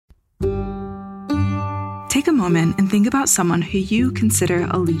Take a moment and think about someone who you consider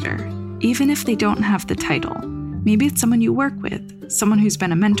a leader, even if they don't have the title. Maybe it's someone you work with, someone who's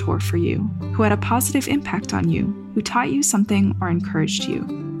been a mentor for you, who had a positive impact on you, who taught you something or encouraged you.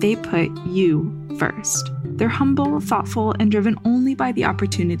 They put you first. They're humble, thoughtful, and driven only by the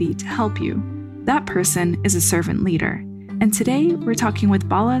opportunity to help you. That person is a servant leader. And today, we're talking with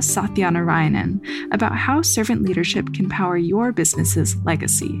Bala Sathyanarayanan about how servant leadership can power your business's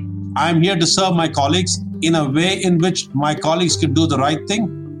legacy. I'm here to serve my colleagues in a way in which my colleagues can do the right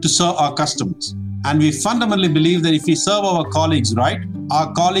thing to serve our customers. And we fundamentally believe that if we serve our colleagues right,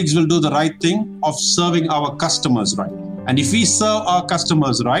 our colleagues will do the right thing of serving our customers right. And if we serve our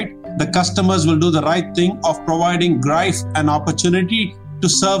customers right, the customers will do the right thing of providing Greif an opportunity to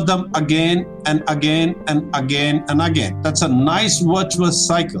serve them again and again and again and again. That's a nice virtuous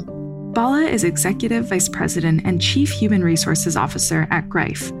cycle. Bala is Executive Vice President and Chief Human Resources Officer at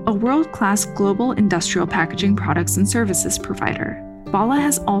Greif, a world-class global industrial packaging products and services provider. Bala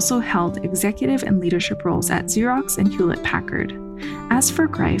has also held executive and leadership roles at Xerox and Hewlett-Packard. As for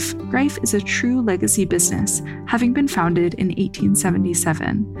Greif, Greif is a true legacy business, having been founded in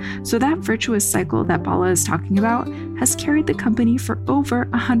 1877. So that virtuous cycle that Bala is talking about has carried the company for over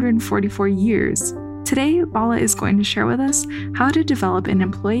 144 years. Today, Bala is going to share with us how to develop an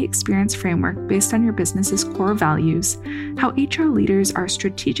employee experience framework based on your business's core values, how HR leaders are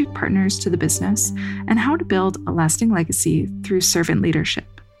strategic partners to the business, and how to build a lasting legacy through servant leadership.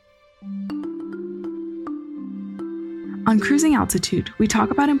 On Cruising Altitude, we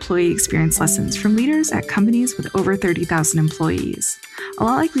talk about employee experience lessons from leaders at companies with over 30,000 employees. A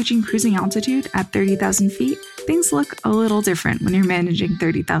lot like reaching cruising altitude at 30,000 feet, things look a little different when you're managing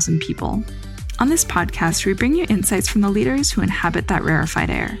 30,000 people. On this podcast, we bring you insights from the leaders who inhabit that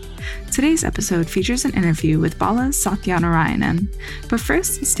rarefied air. Today's episode features an interview with Bala Sathyanarayanan. But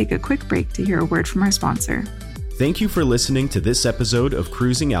first, let's take a quick break to hear a word from our sponsor. Thank you for listening to this episode of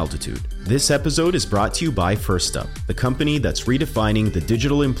Cruising Altitude. This episode is brought to you by First Up, the company that's redefining the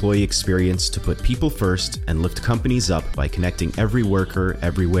digital employee experience to put people first and lift companies up by connecting every worker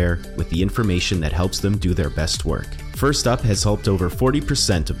everywhere with the information that helps them do their best work. First Up has helped over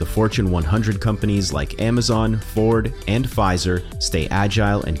 40% of the Fortune 100 companies like Amazon, Ford, and Pfizer stay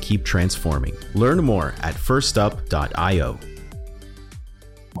agile and keep transforming. Learn more at firstup.io.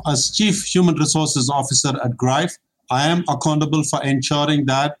 As Chief Human Resources Officer at Greif, I am accountable for ensuring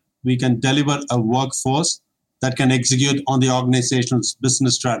that we can deliver a workforce that can execute on the organization's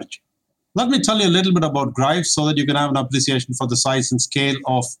business strategy. Let me tell you a little bit about Greif so that you can have an appreciation for the size and scale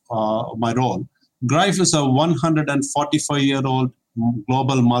of my role. Greif is a 144-year-old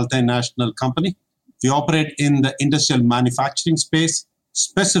global multinational company. We operate in the industrial manufacturing space.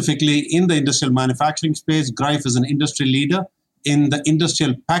 Specifically in the industrial manufacturing space, Greif is an industry leader in the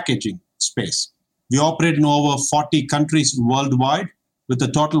industrial packaging space. We operate in over 40 countries worldwide with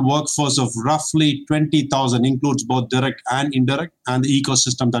a total workforce of roughly 20,000, includes both direct and indirect, and the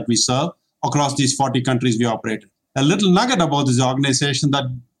ecosystem that we serve across these 40 countries we operate in. A little nugget about this organization that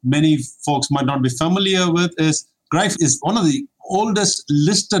many folks might not be familiar with is Greif is one of the oldest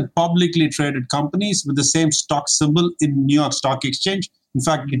listed publicly traded companies with the same stock symbol in New York Stock Exchange. In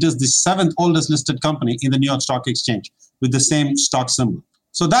fact, it is the 7th oldest listed company in the New York Stock Exchange with the same stock symbol.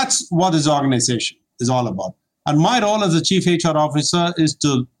 So that's what this organization is all about. And my role as a Chief HR Officer is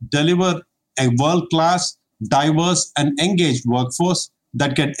to deliver a world-class, diverse, and engaged workforce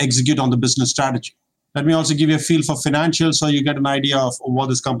that can execute on the business strategy. Let me also give you a feel for financials so you get an idea of what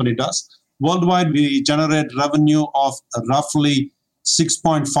this company does. Worldwide, we generate revenue of roughly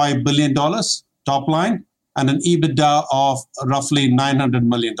 $6.5 billion top line and an EBITDA of roughly $900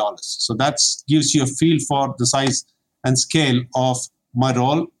 million. So that gives you a feel for the size and scale of my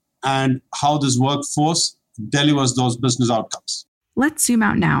role and how this workforce delivers those business outcomes. Let's zoom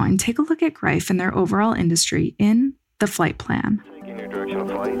out now and take a look at Greif and their overall industry in the flight plan. Taking your direction of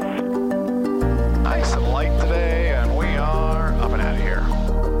flight. Nice and light today, and we are up and out of here.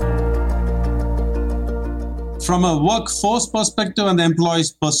 From a workforce perspective and the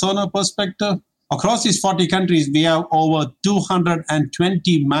employee's persona perspective, across these 40 countries, we have over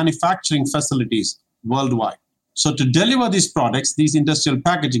 220 manufacturing facilities worldwide. So to deliver these products, these industrial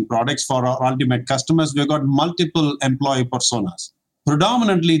packaging products for our ultimate customers, we've got multiple employee personas.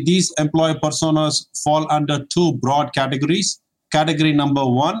 Predominantly, these employee personas fall under two broad categories. Category number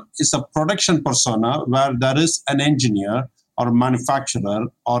one is a production persona, where there is an engineer or a manufacturer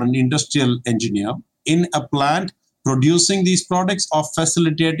or an industrial engineer in a plant producing these products or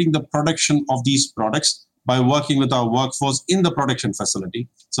facilitating the production of these products by working with our workforce in the production facility.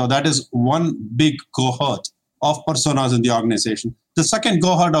 So that is one big cohort of personas in the organization. The second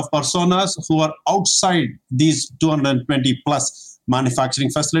cohort of personas who are outside these 220 plus manufacturing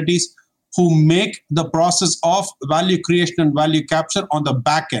facilities, who make the process of value creation and value capture on the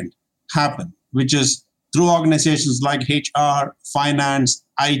back end happen, which is through organizations like HR, finance,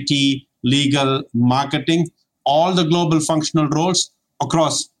 IT, legal, marketing, all the global functional roles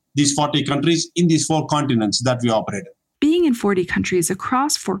across these 40 countries in these 4 continents that we operate in. Being in 40 countries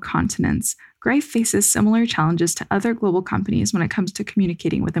across 4 continents, Greif faces similar challenges to other global companies when it comes to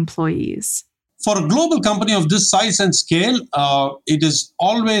communicating with employees. For a global company of this size and scale, it is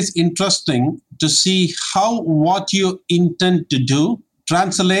always interesting to see how what you intend to do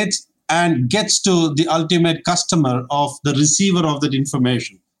translates and gets to the ultimate customer of the receiver of that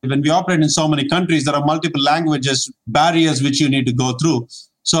information. When we operate in so many countries, there are multiple languages, barriers which you need to go through.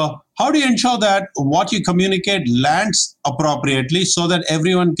 So how do you ensure that what you communicate lands appropriately so that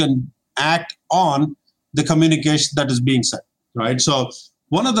everyone can act on the communication that is being said, right? So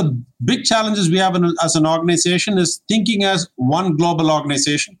one of the big challenges we have as an organization is thinking as one global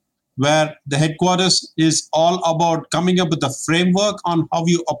organization, where the headquarters is all about coming up with a framework on how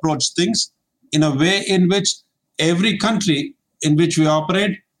you approach things in a way in which every country in which we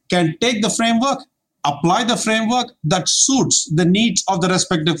operate can take the framework, apply the framework that suits the needs of the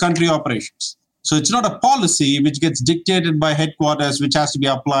respective country operations. So it's not a policy which gets dictated by headquarters, which has to be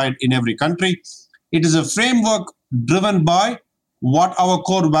applied in every country. It is a framework driven by what our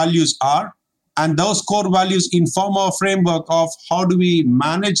core values are. And those core values inform our framework of how do we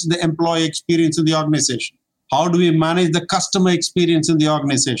manage the employee experience in the organization? How do we manage the customer experience in the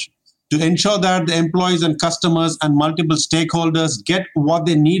organization? To ensure that the employees and customers and multiple stakeholders get what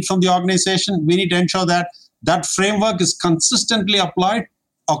they need from the organization, we need to ensure that that framework is consistently applied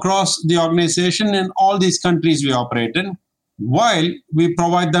across the organization in all these countries we operate in, while we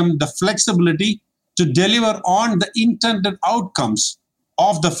provide them the flexibility to deliver on the intended outcomes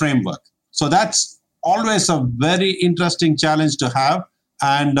of the framework. So that's always a very interesting challenge to have.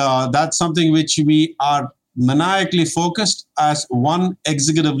 And that's something which we are maniacally focused as one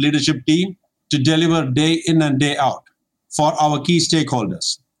executive leadership team to deliver day in and day out for our key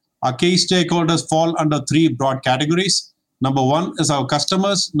stakeholders. Our key stakeholders fall under 3 broad categories. Number 1 is our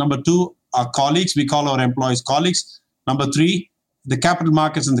customers. Number 2, our colleagues. We call our employees colleagues. Number 3, the capital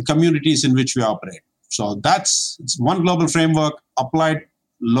markets and the communities in which we operate. So it's one global framework applied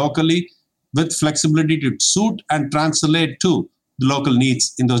locally with flexibility to suit and translate to the local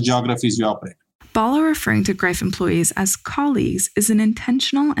needs in those geographies we operate. Bala referring to Greif employees as colleagues is an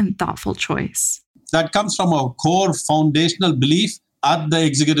intentional and thoughtful choice. That comes from a core foundational belief at the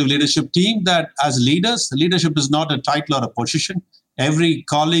executive leadership team that as leaders, leadership is not a title or a position. Every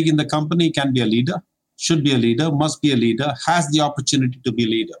colleague in the company can be a leader, should be a leader, must be a leader, has the opportunity to be a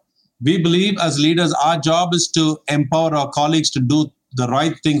leader. We believe as leaders, our job is to empower our colleagues to do the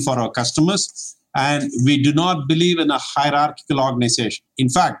right thing for our customers. And we do not believe in a hierarchical organization. In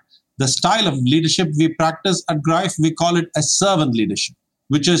fact, the style of leadership we practice at Greif, we call it a servant leadership,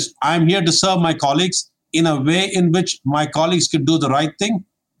 which is I'm here to serve my colleagues in a way in which my colleagues can do the right thing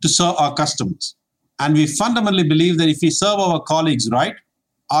to serve our customers. And we fundamentally believe that if we serve our colleagues right,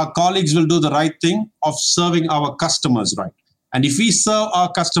 our colleagues will do the right thing of serving our customers right. And if we serve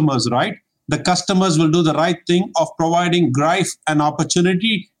our customers right, the customers will do the right thing of providing Greif an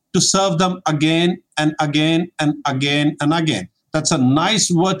opportunity to serve them again and again and again and again. That's a nice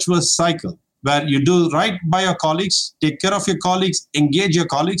virtuous cycle where you do right by your colleagues, take care of your colleagues, engage your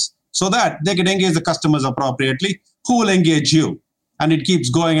colleagues so that they can engage the customers appropriately, who will engage you. And it keeps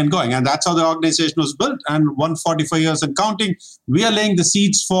going and going. And that's how the organization was built. And 145 years and counting, we are laying the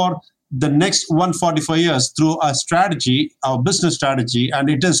seeds for the next 145 years through our strategy, our business strategy, and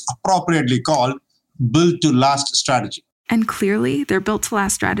it is appropriately called Build to Last strategy. And clearly, their Built to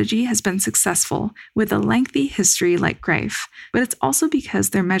Last strategy has been successful with a lengthy history like Greif, but it's also because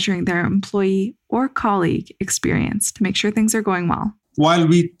they're measuring their employee or colleague experience to make sure things are going well. While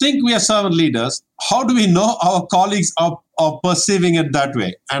we think we are servant leaders, how do we know our colleagues are perceiving it that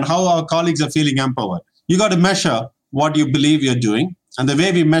way and how our colleagues are feeling empowered? You got to measure what you believe you're doing. And the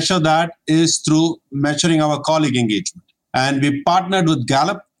way we measure that is through measuring our colleague engagement. And we partnered with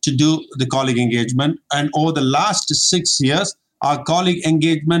Gallup to do the colleague engagement. And over the last 6 years, our colleague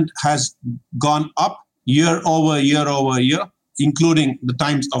engagement has gone up year over year over year, including the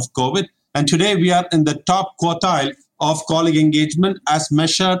times of COVID. And today we are in the top quartile of colleague engagement as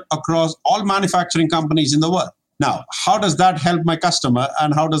measured across all manufacturing companies in the world. Now, how does that help my customer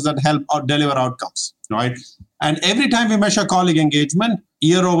and how does that help or deliver outcomes, right? And every time we measure colleague engagement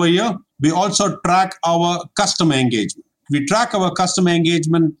year over year, we also track our customer engagement. We track our customer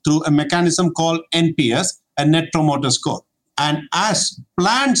engagement through a mechanism called NPS, a Net Promoter Score. And as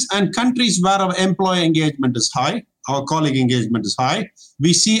plants and countries where our employee engagement is high, our colleague engagement is high,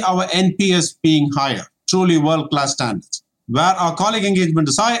 we see our NPS being higher, truly world-class standards. Where our colleague engagement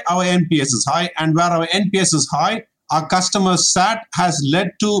is high, our NPS is high. And where our NPS is high, our customer sat has led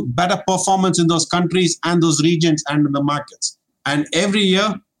to better performance in those countries and those regions and in the markets. And every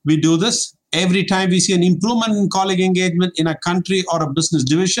year we do this. Every time we see an improvement in colleague engagement in a country or a business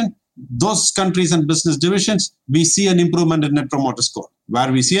division, those countries and business divisions, we see an improvement in Net Promoter Score.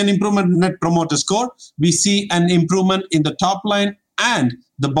 Where we see an improvement in Net Promoter Score, we see an improvement in the top line and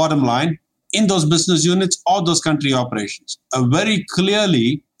the bottom line in those business units or those country operations. A very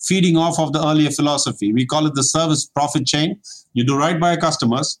clearly feeding off of the earlier philosophy. We call it the service profit chain. You do right by your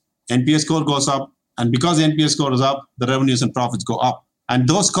customers, NPS score goes up, and because the NPS score is up, the revenues and profits go up. And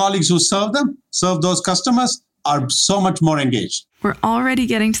those colleagues who serve those customers, are so much more engaged. We're already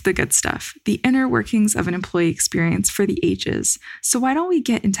getting to the good stuff, the inner workings of an employee experience for the ages. So why don't we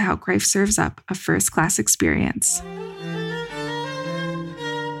get into how Greif serves up a first-class experience?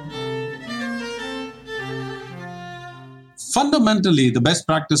 Fundamentally, the best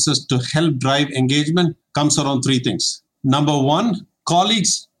practices to help drive engagement comes around three things. Number one,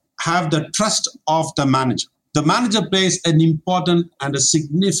 colleagues have the trust of the manager. The manager plays an important and a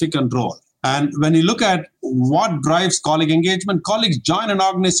significant role. And when you look at what drives colleague engagement, colleagues join an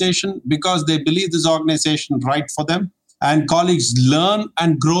organization because they believe this organization is right for them. And colleagues learn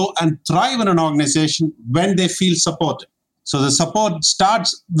and grow and thrive in an organization when they feel supported. So the support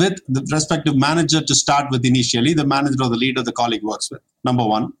starts with the respective manager to start with initially, the manager or the leader the colleague works with. Number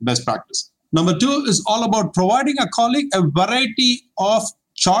one, best practice. Number two is all about providing a colleague a variety of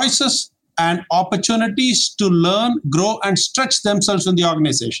choices and opportunities to learn, grow, and stretch themselves in the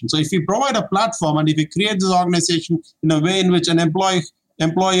organization. So if we provide a platform and if we create this organization in a way in which an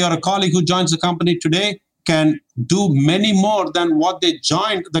employee or a colleague who joins the company today can do many more than what they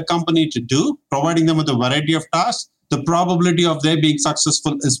joined the company to do, providing them with a variety of tasks, the probability of their being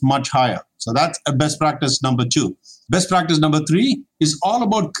successful is much higher. So that's a best practice number two. Best practice number three is all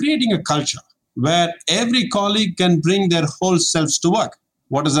about creating a culture where every colleague can bring their whole selves to work.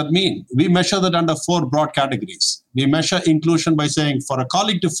 What does that mean? We measure that under four broad categories. We measure inclusion by saying for a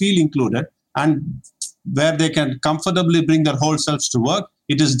colleague to feel included and where they can comfortably bring their whole selves to work,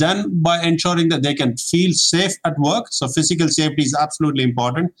 it is done by ensuring that they can feel safe at work. So physical safety is absolutely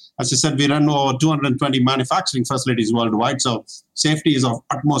important. As I said, we run over 220 manufacturing facilities worldwide. So safety is of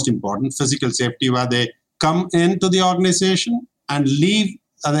utmost importance. Physical safety where they come into the organization and leave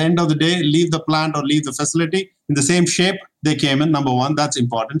at the end of the day, leave the plant or leave the facility in the same shape they came in. Number one, that's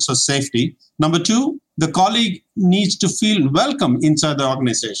important. So safety. Number two, the colleague needs to feel welcome inside the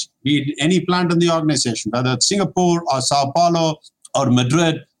organization, be it any plant in the organization, whether it's Singapore or Sao Paulo or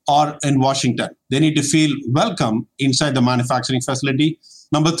Madrid or in Washington. They need to feel welcome inside the manufacturing facility.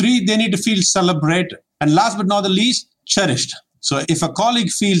 Number three, they need to feel celebrated. And last but not the least, cherished. So if a colleague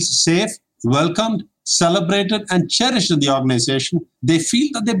feels safe, welcomed, celebrated, and cherished in the organization, they feel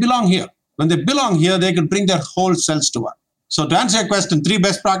that they belong here. When they belong here, they can bring their whole selves to work. So to answer your question, three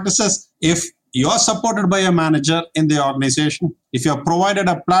best practices. If you're supported by a manager in the organization, if you're provided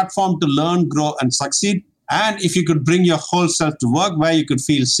a platform to learn, grow, and succeed, and if you could bring your whole self to work where you could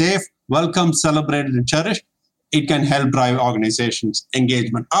feel safe, welcome, celebrated, and cherished, it can help drive organizations'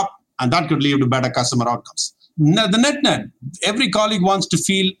 engagement up, and that could lead to better customer outcomes. The net, every colleague wants to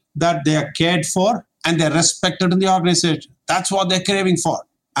feel that they are cared for and they're respected in the organization. That's what they're craving for.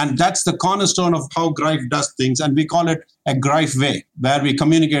 And that's the cornerstone of how Greif does things. And we call it a Greif way, where we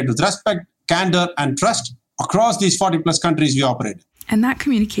communicate with respect, candor, and trust across these 40 plus countries we operate in. And that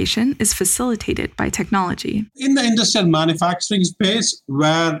communication is facilitated by technology. In the industrial manufacturing space,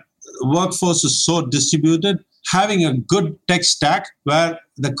 where workforce is so distributed, having a good tech stack where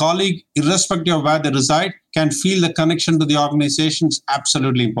the colleague, irrespective of where they reside, can feel the connection to the organization is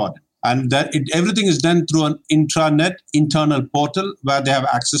absolutely important. And that everything is done through an intranet internal portal where they have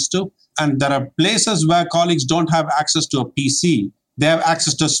access to. And there are places where colleagues don't have access to a PC. They have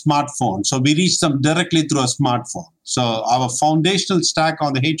access to a smartphone. So we reach them directly through a smartphone. So our foundational stack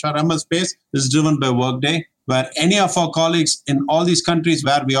on the HRMS space is driven by Workday, where any of our colleagues in all these countries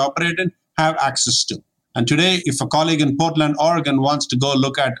where we operate in have access to. And today, if a colleague in Portland, Oregon wants to go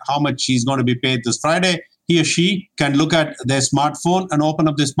look at how much he's going to be paid this Friday, he or she can look at their smartphone and open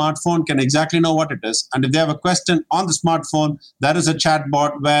up their smartphone, can exactly know what it is. And if they have a question on the smartphone, there is a chat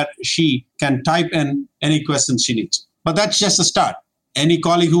bot where she can type in any questions she needs. But that's just a start. Any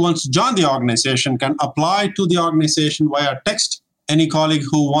colleague who wants to join the organization can apply to the organization via text. Any colleague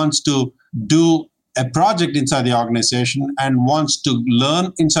who wants to do a project inside the organization and wants to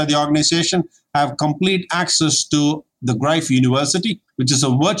learn inside the organization have complete access to the Greif University, which is a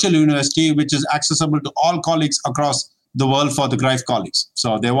virtual university which is accessible to all colleagues across the world for the Greif colleagues.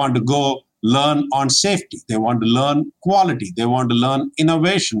 So they want to go learn on safety. They want to learn quality. They want to learn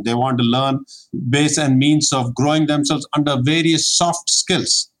innovation. They want to learn ways and means of growing themselves under various soft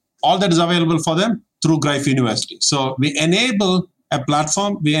skills. All that is available for them through Greif University. So we enable a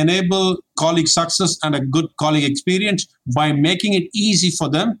platform, we enable colleague success and a good colleague experience by making it easy for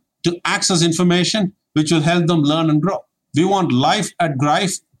them to access information which will help them learn and grow. We want life at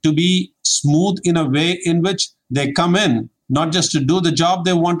Greif to be smooth in a way in which they come in, not just to do the job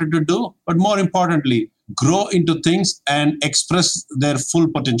they wanted to do, but more importantly, grow into things and express their full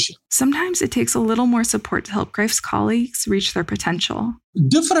potential. Sometimes it takes a little more support to help Greif's colleagues reach their potential.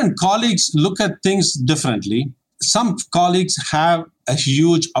 Different colleagues look at things differently. Some colleagues have a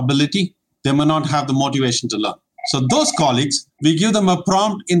huge ability. They may not have the motivation to learn. So those colleagues, we give them a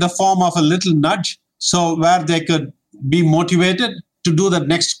prompt in the form of a little nudge, so where they could be motivated to do the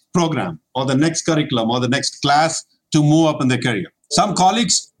next program or the next curriculum or the next class to move up in their career. Some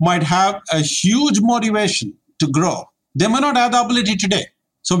colleagues might have a huge motivation to grow. They may not have the ability today.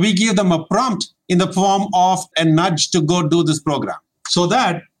 So we give them a prompt in the form of a nudge to go do this program so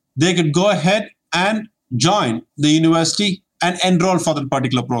that they could go ahead and join the university and enroll for that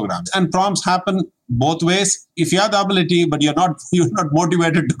particular program. And prompts happen both ways. If you have the ability, but you're not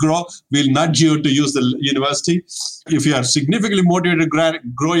motivated to grow, we'll nudge you to use the university. If you are significantly motivated to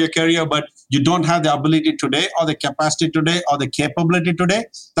grow your career, but you don't have the ability today or the capacity today or the capability today,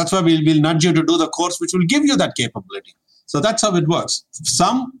 that's why we'll nudge you to do the course which will give you that capability. So that's how it works.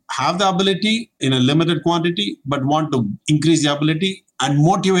 Some have the ability in a limited quantity, but want to increase the ability and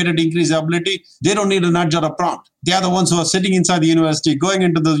motivated to increase the ability. They don't need a nudge or a prompt. They are the ones who are sitting inside the university, going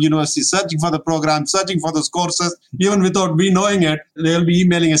into the university, searching for the program, searching for those courses. Even without we knowing it, they'll be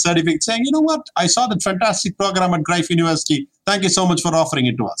emailing a certificate saying, you know what, I saw that fantastic program at Greif University. Thank you so much for offering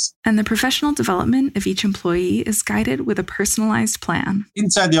it to us. And the professional development of each employee is guided with a personalized plan.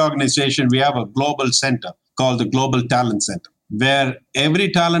 Inside the organization, we have a global center called the Global Talent Center, where every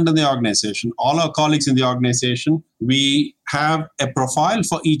talent in the organization, all our colleagues in the organization, we have a profile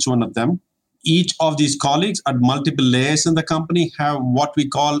for each one of them. Each of these colleagues at multiple layers in the company have what we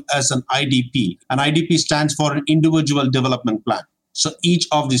call as an IDP. An IDP stands for an individual development plan. So each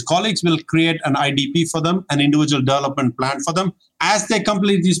of these colleagues will create an IDP for them, an individual development plan for them. As they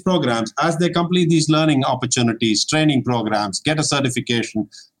complete these programs, as they complete these learning opportunities, training programs, get a certification,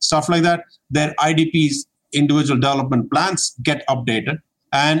 stuff like that, their IDPs, individual development plans, get updated.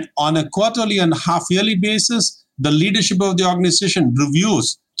 And on a quarterly and half-yearly basis, the leadership of the organization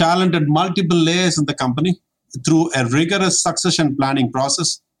reviews talent at multiple layers in the company through a rigorous succession planning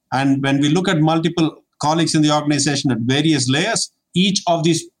process. And when we look at multiple colleagues in the organization at various layers, each of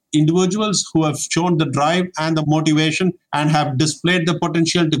these individuals who have shown the drive and the motivation and have displayed the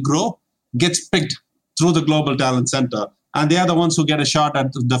potential to grow gets picked through the Global Talent Center. And they are the ones who get a shot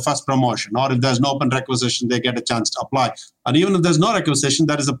at the first promotion. Or if there's no open requisition, they get a chance to apply. And even if there's no requisition,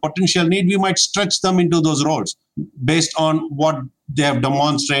 there is a potential need, we might stretch them into those roles based on what they have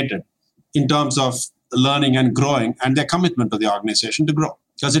demonstrated in terms of learning and growing and their commitment to the organization to grow.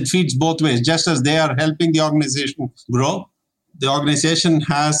 Because it feeds both ways. Just as they are helping the organization grow, the organization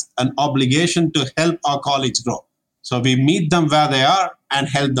has an obligation to help our colleagues grow. So we meet them where they are and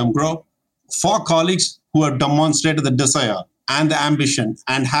help them grow. For colleagues who have demonstrated the desire and the ambition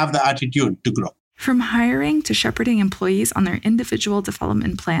and have the attitude to grow. From hiring to shepherding employees on their individual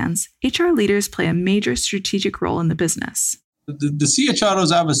development plans, HR leaders play a major strategic role in the business. The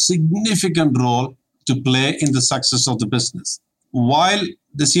CHROs have a significant role to play in the success of the business. While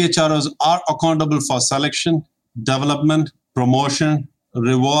the CHROs are accountable for selection, development, promotion,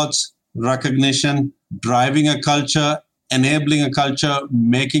 rewards, recognition, driving a culture, enabling a culture,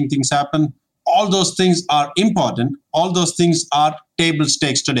 making things happen, all those things are important. All those things are table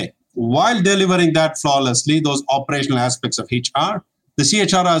stakes today. While delivering that flawlessly, those operational aspects of HR, the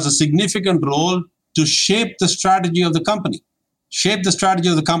CHRO has a significant role to shape the strategy of the company. Shape the strategy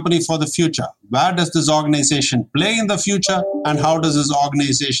of the company for the future. Where does this organization play in the future, and how does this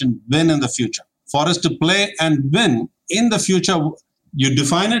organization win in the future? For us to play and win in the future, you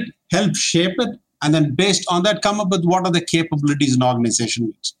define it, help shape it, and then based on that, come up with what are the capabilities an organization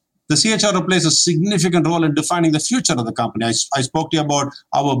needs. The CHRO plays a significant role in defining the future of the company. I spoke to you about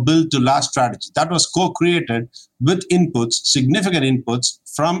our build to last strategy. That was co-created with inputs, significant inputs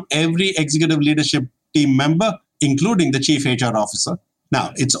from every executive leadership team member, including the chief HR officer.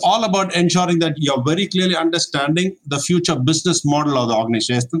 Now, it's all about ensuring that you're very clearly understanding the future business model of the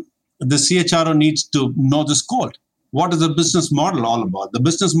organization. The CHRO needs to know this code. What is the business model all about? The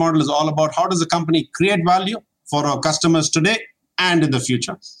business model is all about how does the company create value for our customers today and in the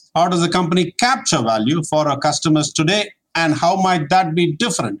future? How does the company capture value for our customers today, and how might that be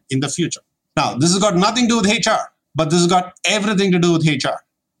different in the future? Now, this has got nothing to do with HR, but this has got everything to do with HR.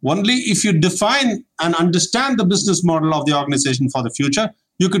 Only if you define and understand the business model of the organization for the future,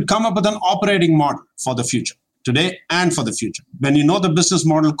 you could come up with an operating model for the future, today and for the future. When you know the business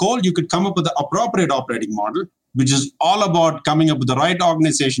model core, you could come up with the appropriate operating model, which is all about coming up with the right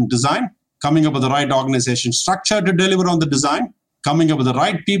organization design, coming up with the right organization structure to deliver on the design, coming up with the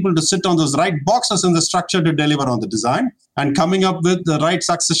right people to sit on those right boxes in the structure to deliver on the design, and coming up with the right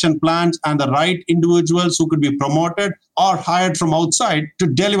succession plans and the right individuals who could be promoted or hired from outside to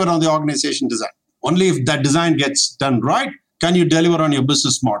deliver on the organization design. Only if that design gets done right, can you deliver on your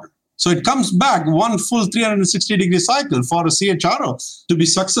business model. So it comes back one full 360-degree cycle for a CHRO to be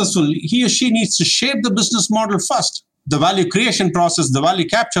successful. He or she needs to shape the business model first, the value creation process, the value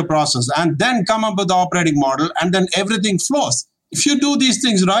capture process, and then come up with the operating model, and then everything flows. If you do these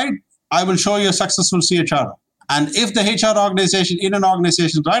things right, I will show you a successful CHRO. And if the HR organization in an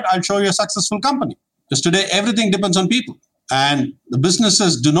organization is right, I'll show you a successful company. Because today, everything depends on people. And the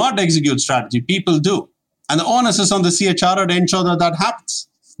businesses do not execute strategy, people do. And the onus is on the CHRO to ensure that that happens.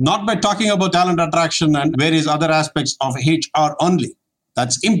 Not by talking about talent attraction and various other aspects of HR only.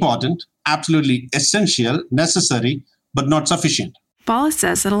 That's important, absolutely essential, necessary, but not sufficient. Bala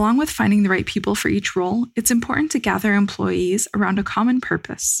says that along with finding the right people for each role, it's important to gather employees around a common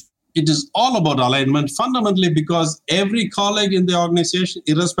purpose. It is all about alignment, fundamentally because every colleague in the organization,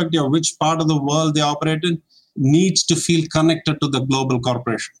 irrespective of which part of the world they operate in, needs to feel connected to the global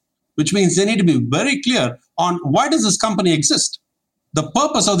corporation, which means they need to be very clear on why does this company exist. The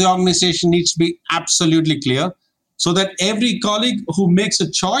purpose of the organization needs to be absolutely clear so that every colleague who makes a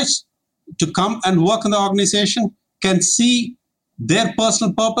choice to come and work in the organization can see their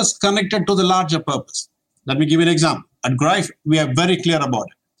personal purpose connected to the larger purpose. Let me give you an example. At Greif, we are very clear about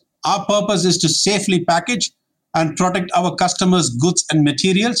it. Our purpose is to safely package and protect our customers' goods and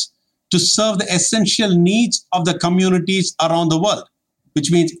materials to serve the essential needs of the communities around the world,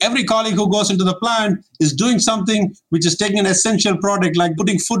 which means every colleague who goes into the plant is doing something which is taking an essential product, like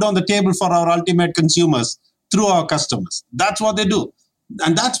putting food on the table for our ultimate consumers through our customers. That's what they do.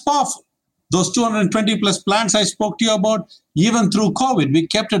 And that's powerful. Those 220 plus plants I spoke to you about, even through COVID, we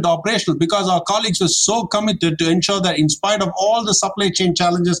kept it operational because our colleagues were so committed to ensure that in spite of all the supply chain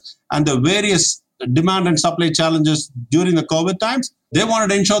challenges and the various demand and supply challenges during the COVID times, they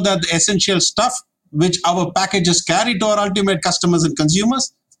wanted to ensure that the essential stuff which our packages carry to our ultimate customers and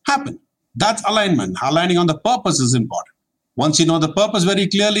consumers happen. That's alignment. Aligning on the purpose is important. Once you know the purpose very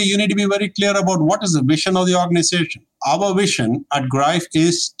clearly, you need to be very clear about what is the vision of the organization. Our vision at Greif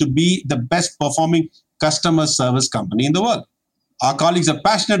is to be the best performing customer service company in the world. Our colleagues are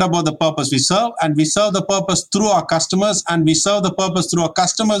passionate about the purpose we serve, and we serve the purpose through our customers, and we serve the purpose through our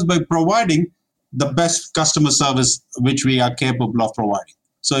customers by providing the best customer service which we are capable of providing.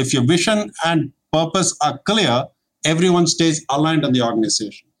 So if your vision and purpose are clear, everyone stays aligned in the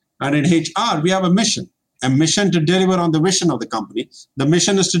organization. And in HR, we have a mission to deliver on the vision of the company. The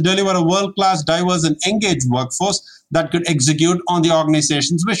mission is to deliver a world-class, diverse, and engaged workforce that could execute on the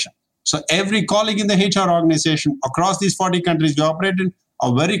organization's vision. So every colleague in the HR organization across these 40 countries we operate in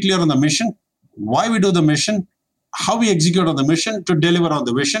are very clear on the mission, why we do the mission, how we execute on the mission to deliver on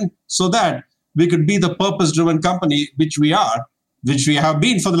the vision, so that we could be the purpose-driven company which we are, which we have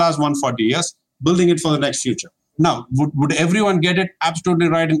been for the last 140 years, building it for the next future. Now, would everyone get it absolutely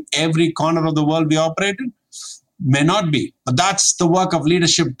right in every corner of the world we operate in? May not be, but that's the work of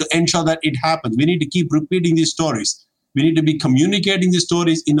leadership to ensure that it happens. We need to keep repeating these stories. We need to be communicating these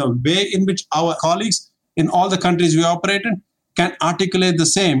stories in a way in which our colleagues in all the countries we operate in can articulate the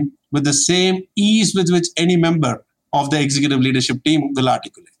same with the same ease with which any member of the executive leadership team will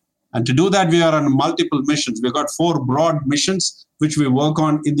articulate. And to do that, we are on multiple missions. We've got 4 broad missions which we work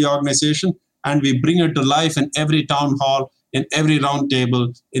on in the organization, and we bring it to life in every town hall, in every round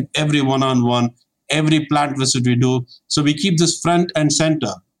table, in every one-on-one, every plant visit we do. So we keep this front and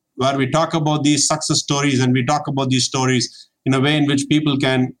center, where we talk about these success stories, and we talk about these stories in a way in which people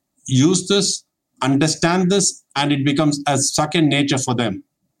can use this, understand this, and it becomes a second nature for them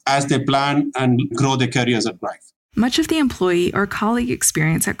as they plan and grow their careers at Greif. Much of the employee or colleague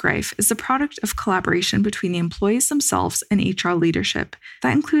experience at Greif is the product of collaboration between the employees themselves and HR leadership.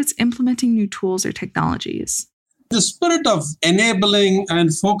 That includes implementing new tools or technologies. The spirit of enabling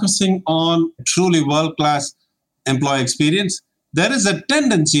and focusing on truly world-class employee experience, there is a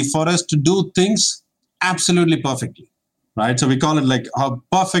tendency for us to do things absolutely perfectly, right? So we call it like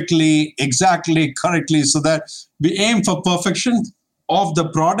perfectly, exactly, correctly, so that we aim for perfection of the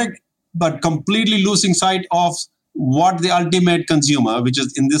product but completely losing sight of what the ultimate consumer, which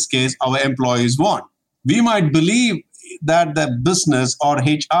is in this case, our employees want. We might believe that the business or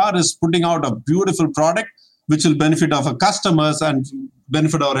HR is putting out a beautiful product which will benefit our customers and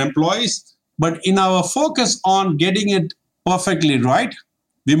benefit our employees. But in our focus on getting it perfectly right,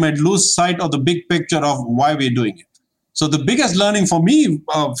 we might lose sight of the big picture of why we're doing it. So the biggest learning for me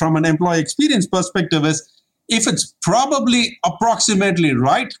from an employee experience perspective is if it's probably approximately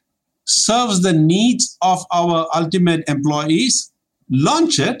right, serves the needs of our ultimate employees,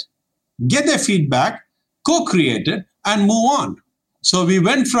 launch it, get their feedback, co-create it, and move on. So we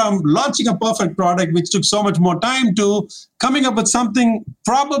went from launching a perfect product, which took so much more time, to coming up with something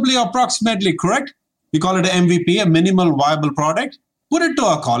probably approximately correct. We call it an MVP, a minimal viable product. Put it to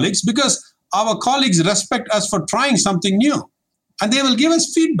our colleagues because our colleagues respect us for trying something new. And they will give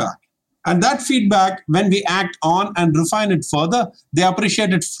us feedback. And that feedback, when we act on and refine it further, they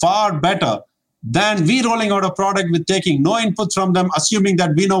appreciate it far better than we rolling out a product with taking no input from them, assuming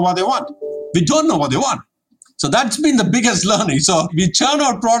that we know what they want. We don't know what they want. So that's been the biggest learning. So we churn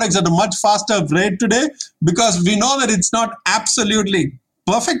out products at a much faster rate today because we know that it's not absolutely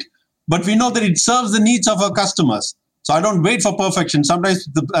perfect, but we know that it serves the needs of our customers. So I don't wait for perfection. Sometimes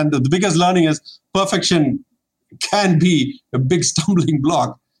the biggest learning is perfection can be a big stumbling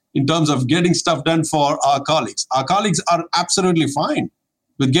block in terms of getting stuff done for our colleagues. Our colleagues are absolutely fine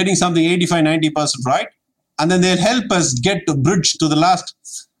with getting something 85-90% right. And then they'll help us get to bridge to the last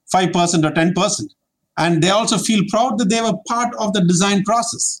 5% or 10%. And they also feel proud that they were part of the design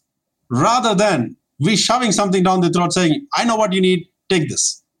process, rather than we shoving something down the throat saying, I know what you need, take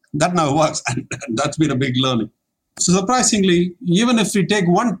this. That never works. And that's been a big learning. So surprisingly, even if we take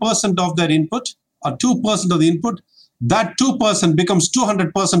 1% of their input or 2% of the input, that 2% becomes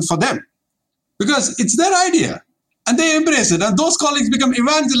 200% for them because it's their idea and they embrace it. And those colleagues become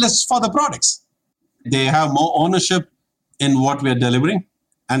evangelists for the products. They have more ownership in what we're delivering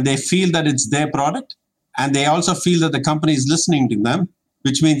and they feel that it's their product. And they also feel that the company is listening to them,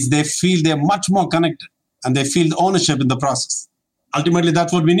 which means they feel they're much more connected and they feel the ownership in the process. Ultimately,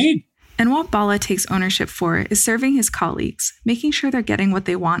 that's what we need. And what Bala takes ownership for is serving his colleagues, making sure they're getting what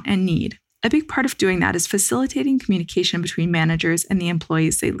they want and need. A big part of doing that is facilitating communication between managers and the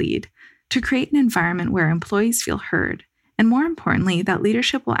employees they lead to create an environment where employees feel heard. And more importantly, that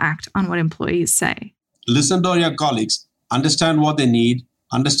leadership will act on what employees say. Listen to your colleagues, understand what they need,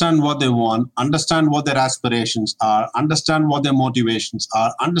 understand what they want, understand what their aspirations are, understand what their motivations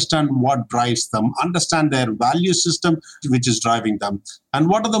are, understand what drives them, understand their value system, which is driving them. And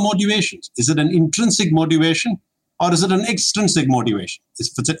what are the motivations? Is it an intrinsic motivation or is it an extrinsic motivation?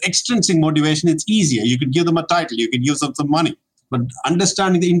 If it's an extrinsic motivation, it's easier. You could give them a title, you could give them some money. But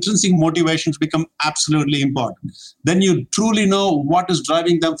understanding the intrinsic motivations become absolutely important. Then you truly know what is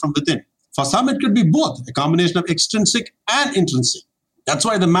driving them from within. For some, it could be both, a combination of extrinsic and intrinsic. That's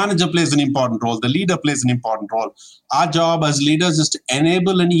why the manager plays an important role. The leader plays an important role. Our job as leaders is to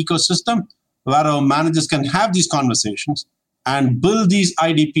enable an ecosystem where our managers can have these conversations and build these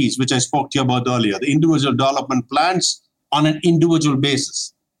IDPs, which I spoke to you about earlier, the individual development plans on an individual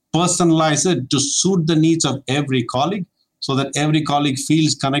basis. Personalize it to suit the needs of every colleague so that every colleague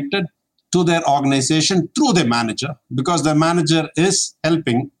feels connected to their organization through their manager, because the manager is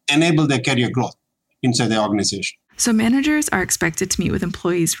helping enable their career growth inside the organization. So managers are expected to meet with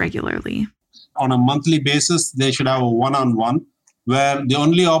employees regularly. On a monthly basis, they should have a one-on-one where the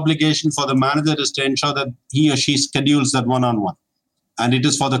only obligation for the manager is to ensure that he or she schedules that one-on-one. And it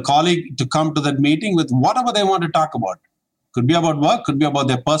is for the colleague to come to that meeting with whatever they want to talk about. Could be about work, could be about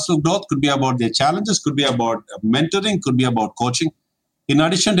their personal growth, could be about their challenges, could be about mentoring, could be about coaching. In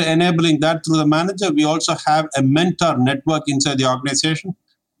addition to enabling that through the manager, we also have a mentor network inside the organization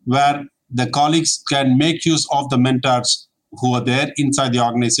where the colleagues can make use of the mentors who are there inside the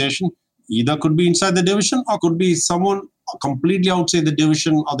organization. Either could be inside the division or could be someone completely outside the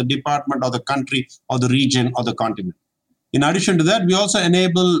division or the department or the country or the region or the continent. In addition to that, we also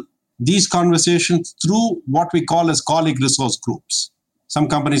enable these conversations through what we call as colleague resource groups. Some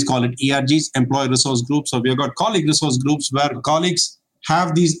companies call it ERGs, employee resource groups. So we've got colleague resource groups where colleagues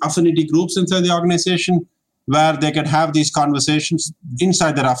have these affinity groups inside the organization where they can have these conversations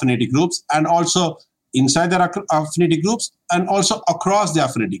inside their affinity groups and also inside their affinity groups and also across the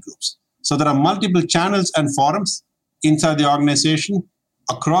affinity groups. So there are multiple channels and forums inside the organization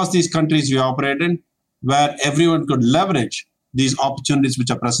across these countries we operate in where everyone could leverage these opportunities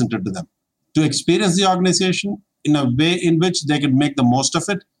which are presented to them to experience the organization in a way in which they could make the most of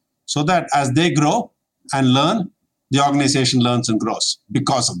it so that as they grow and learn, the organization learns and grows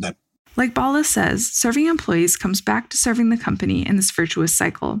because of them. Like Bala says, serving employees comes back to serving the company in this virtuous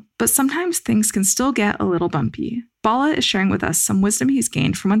cycle, but sometimes things can still get a little bumpy. Bala is sharing with us some wisdom he's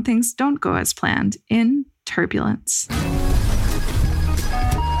gained from when things don't go as planned in turbulence.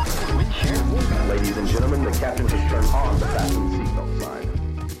 Ladies and gentlemen, the captain has turned on the fasten seatbelt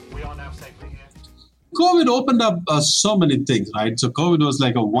sign. We are now safely here. COVID opened up so many things, right? So COVID was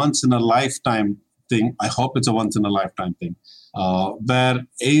like a once-in-a-lifetime thing. I hope it's a once-in-a-lifetime thing, where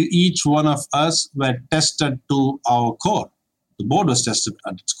each one of us were tested to our core. The board was tested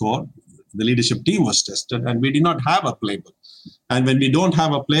at its core. The leadership team was tested, and we did not have a playbook. And when we don't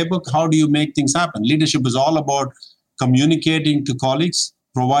have a playbook, how do you make things happen? Leadership is all about communicating to colleagues,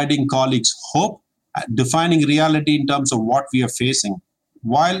 providing colleagues hope, defining reality in terms of what we are facing,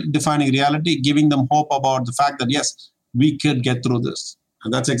 while defining reality, giving them hope about the fact that, yes, we could get through this.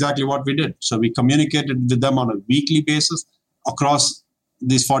 And that's exactly what we did. So we communicated with them on a weekly basis across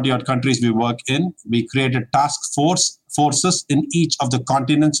these 40-odd countries we work in. We created forces in each of the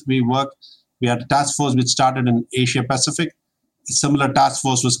continents we work. We had a task force which started in Asia Pacific. A similar task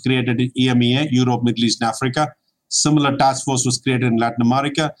force was created in EMEA, Europe, Middle East, and Africa. Similar task force was created in Latin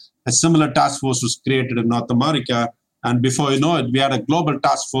America. A similar task force was created in North America. And before you know it, we had a global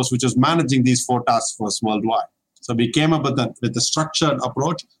task force which was managing these 4 task forces worldwide. So we came up with a structured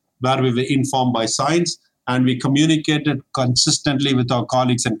approach where we were informed by science, and we communicated consistently with our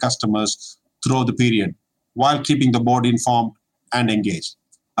colleagues and customers through the period while keeping the board informed and engaged.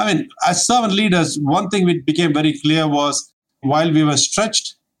 I mean, as servant leaders, one thing which became very clear was while we were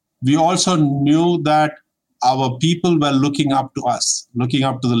stretched, we also knew that our people were looking up to us, looking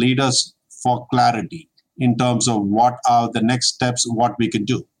up to the leaders for clarity in terms of what are the next steps, what we can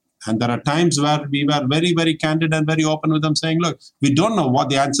do. And there are times where we were very, very candid and very open with them saying, look, we don't know what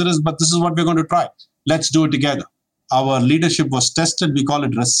the answer is, but this is what we're going to try. Let's do it together. Our leadership was tested. We call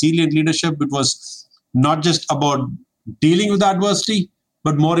it resilient leadership. It was not just about dealing with adversity,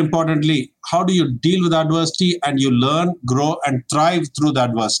 but more importantly, how do you deal with adversity and you learn, grow, and thrive through the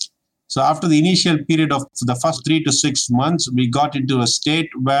adversity. So after the initial period of the first 3 to 6 months, we got into a state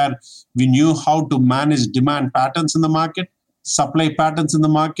where we knew how to manage demand patterns in the market, supply patterns in the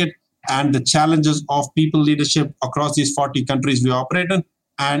market, and the challenges of people leadership across these 40 countries we operate in,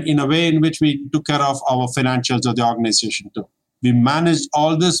 and in a way in which we took care of our financials of the organization too. We managed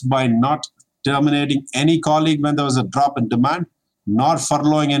all this by not terminating any colleague when there was a drop in demand, nor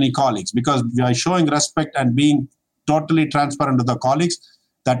furloughing any colleagues, because we are showing respect and being totally transparent with our colleagues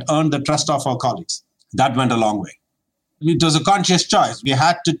that earned the trust of our colleagues. That went a long way. It was a conscious choice. We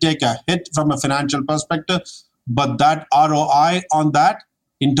had to take a hit from a financial perspective, but that ROI on that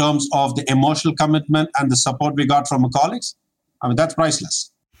in terms of the emotional commitment and the support we got from our colleagues, I mean, that's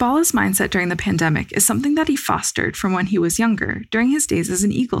priceless. Bala's mindset during the pandemic is something that he fostered from when he was younger, during his days as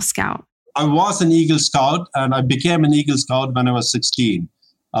an Eagle Scout. I was an Eagle Scout, and I became an Eagle Scout when I was 16.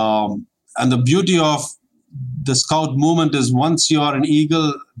 And the beauty of the Scout movement is once you are an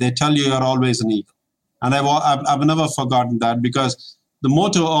Eagle, they tell you you're always an Eagle. And I've never forgotten that, because the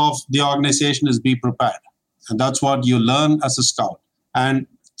motto of the organization is be prepared. And that's what you learn as a Scout. And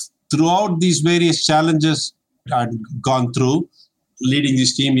throughout these various challenges I'd gone through, leading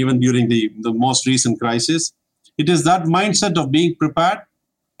this team even during the most recent crisis, it is that mindset of being prepared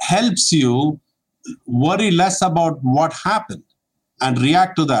helps you worry less about what happened and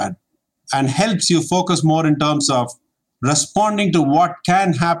react to that, and helps you focus more in terms of responding to what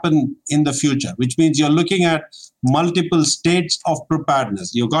can happen in the future, which means you're looking at multiple states of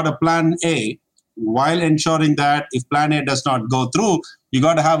preparedness. You've got a plan A, while ensuring that if plan A does not go through, you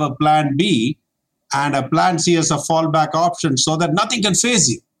got to have a plan B and a plan C as a fallback option so that nothing can phase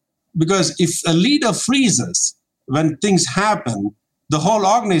you. Because if a leader freezes when things happen, the whole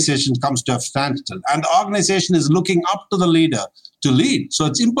organization comes to a standstill, and the organization is looking up to the leader to lead. So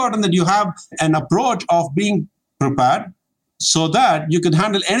it's important that you have an approach of being prepared so that you can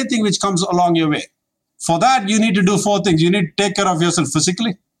handle anything which comes along your way. For that, you need to do 4 things. You need to take care of yourself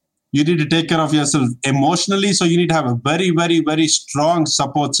physically. You need to take care of yourself emotionally. So you need to have a very, very, very strong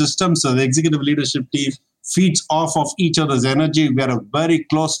support system. So the executive leadership team feeds off of each other's energy. We are a very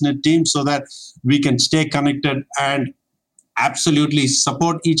close-knit team so that we can stay connected and absolutely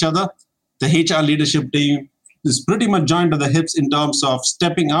support each other. The HR leadership team is pretty much joined to the hips in terms of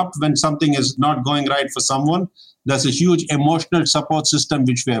stepping up when something is not going right for someone. There's a huge emotional support system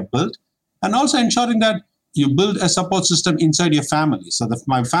which we have built, and also ensuring that you build a support system inside your family. So that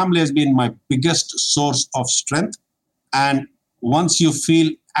my family has been my biggest source of strength. And once you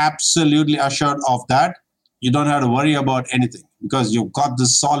feel absolutely assured of that, you don't have to worry about anything, because you've got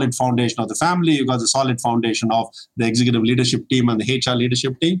this solid foundation of the family, you've got the solid foundation of the executive leadership team and the HR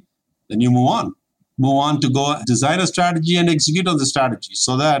leadership team. Then you move on. Move on to go design a strategy and execute on the strategy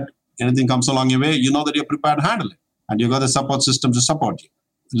so that anything comes along your way, you know that you're prepared to handle it. And you've got the support system to support you.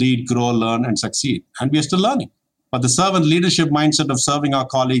 Lead, grow, learn, and succeed. And we are still learning. But the servant leadership mindset of serving our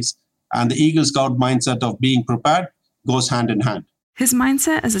colleagues and the Eagle Scout mindset of being prepared goes hand in hand. His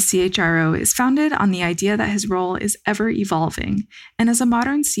mindset as a CHRO is founded on the idea that his role is ever evolving. And as a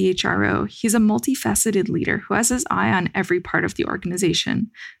modern CHRO, he's a multifaceted leader who has his eye on every part of the organization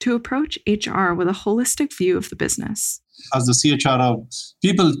to approach HR with a holistic view of the business. As the CHRO,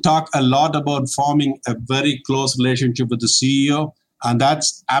 people talk a lot about forming a very close relationship with the CEO, and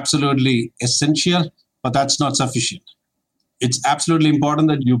that's absolutely essential, but that's not sufficient. It's absolutely important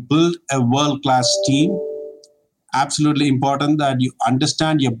that you build a world-class team. Absolutely important that you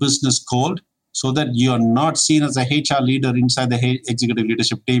understand your business code so that you're not seen as a HR leader inside the executive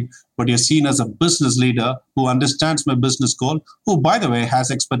leadership team, but you're seen as a business leader who understands my business code, who, by the way,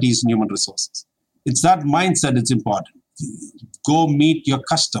 has expertise in human resources. It's that mindset that's important. Go meet your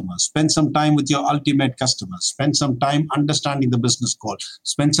customers. Spend some time with your ultimate customers. Spend some time understanding the business code.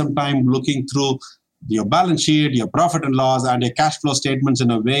 Spend some time looking through your balance sheet, your profit and loss, and your cash flow statements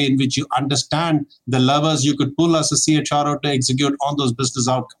in a way in which you understand the levers you could pull as a CHRO to execute on those business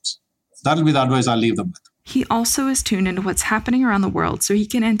outcomes. That'll be the advice I'll leave them with. He also is tuned into what's happening around the world so he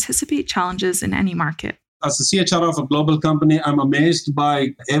can anticipate challenges in any market. As a CHRO of a global company, I'm amazed by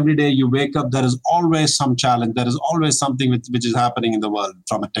every day you wake up, there is always some challenge. There is always something which is happening in the world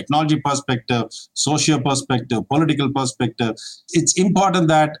from a technology perspective, social perspective, political perspective. It's important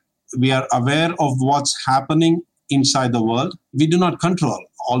that we are aware of what's happening inside the world. We do not control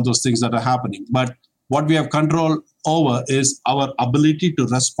all those things that are happening, but what we have control over is our ability to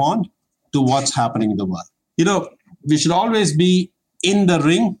respond to what's happening in the world. We should always be in the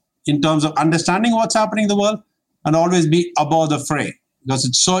ring in terms of understanding what's happening in the world and always be above the fray, because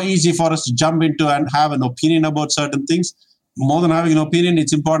it's so easy for us to jump into and have an opinion about certain things. More than having an opinion,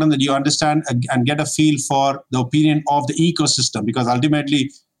 it's important that you understand and get a feel for the opinion of the ecosystem, because ultimately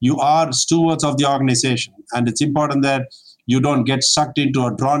you are stewards of the organization. And it's important that you don't get sucked into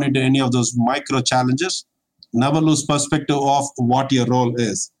or drawn into any of those micro challenges. Never lose perspective of what your role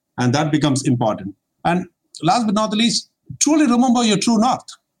is. And that becomes important. And last but not the least, truly remember your true north.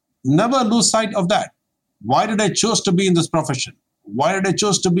 Never lose sight of that. Why did I choose to be in this profession? Why did I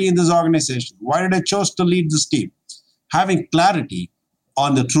choose to be in this organization? Why did I choose to lead this team? Having clarity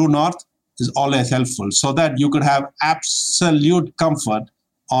on the true north is always helpful so that you could have absolute comfort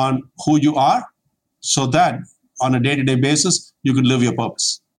on who you are, so that on a day-to-day basis, you could live your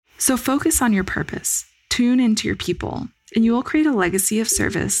purpose. So focus on your purpose, tune into your people, and you will create a legacy of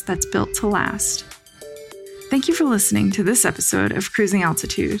service that's built to last. Thank you for listening to this episode of Cruising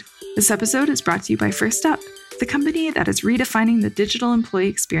Altitude. This episode is brought to you by First Up, the company that is redefining the digital employee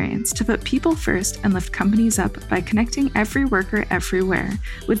experience to put people first and lift companies up by connecting every worker everywhere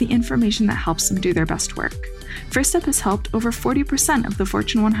with the information that helps them do their best work. First Up has helped over 40% of the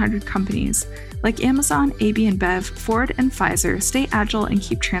Fortune 100 companies, like Amazon, AB InBev, Ford, and Pfizer, stay agile and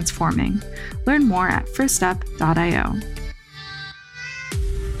keep transforming. Learn more at firstup.io.